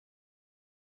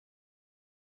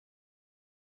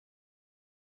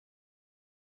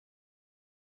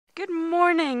Good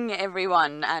morning,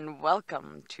 everyone, and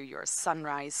welcome to your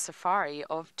sunrise safari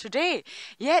of today.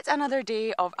 Yet another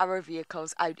day of our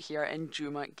vehicles out here in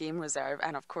Juma Game Reserve.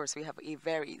 And of course, we have a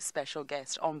very special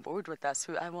guest on board with us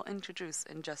who I will introduce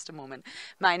in just a moment.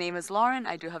 My name is Lauren.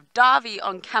 I do have Davi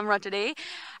on camera today,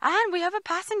 and we have a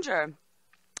passenger.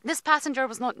 This passenger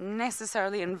was not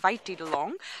necessarily invited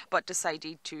along, but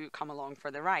decided to come along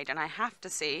for the ride. And I have to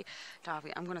say,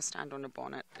 Davi, I'm going to stand on the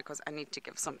bonnet because I need to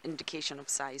give some indication of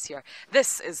size here.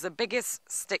 This is the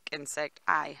biggest stick insect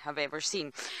I have ever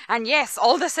seen. And yes,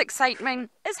 all this excitement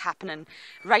is happening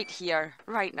right here,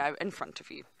 right now, in front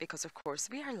of you. Because, of course,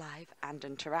 we are live and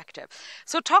interactive.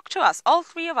 So talk to us, all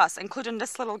three of us, including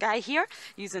this little guy here,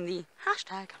 using the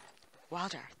hashtag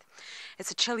WildEarth. It's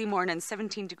a chilly morning,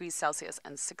 17 degrees Celsius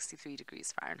and 63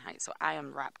 degrees Fahrenheit. So I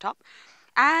am wrapped up.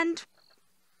 And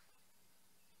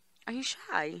are you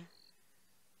shy?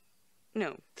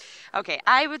 No. Okay,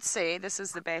 I would say this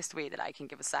is the best way that I can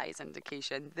give a size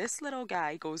indication. This little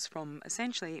guy goes from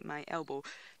essentially my elbow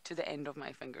to the end of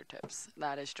my fingertips.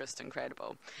 That is just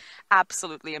incredible.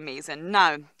 Absolutely amazing.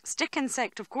 Now, stick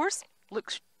insect, of course,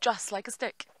 looks just like a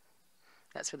stick.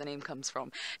 That's where the name comes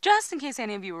from. Just in case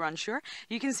any of you were unsure,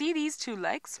 you can see these two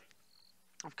legs.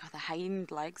 I've got the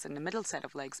hind legs and the middle set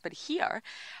of legs, but here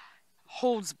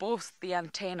holds both the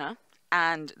antenna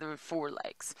and the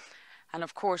forelegs. And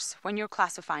of course, when you're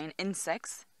classifying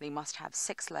insects, they must have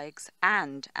 6 legs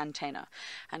and antenna.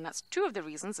 And that's two of the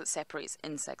reasons that separates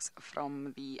insects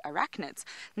from the arachnids.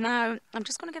 Now, I'm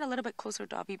just going to get a little bit closer,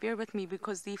 Dobby. Bear with me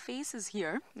because the face is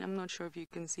here. I'm not sure if you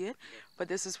can see it, but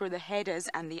this is where the head is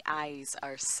and the eyes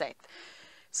are set.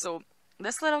 So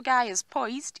this little guy is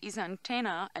poised, his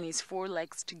antenna and his 4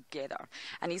 legs together.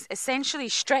 And he's essentially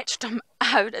stretched them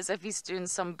out as if he's doing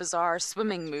some bizarre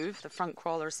swimming move, the front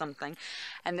crawl or something.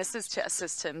 And this is to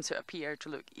assist him to appear to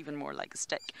look even more like a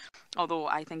stick. Although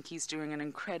I think he's doing an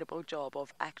incredible job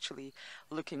of actually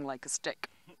looking like a stick.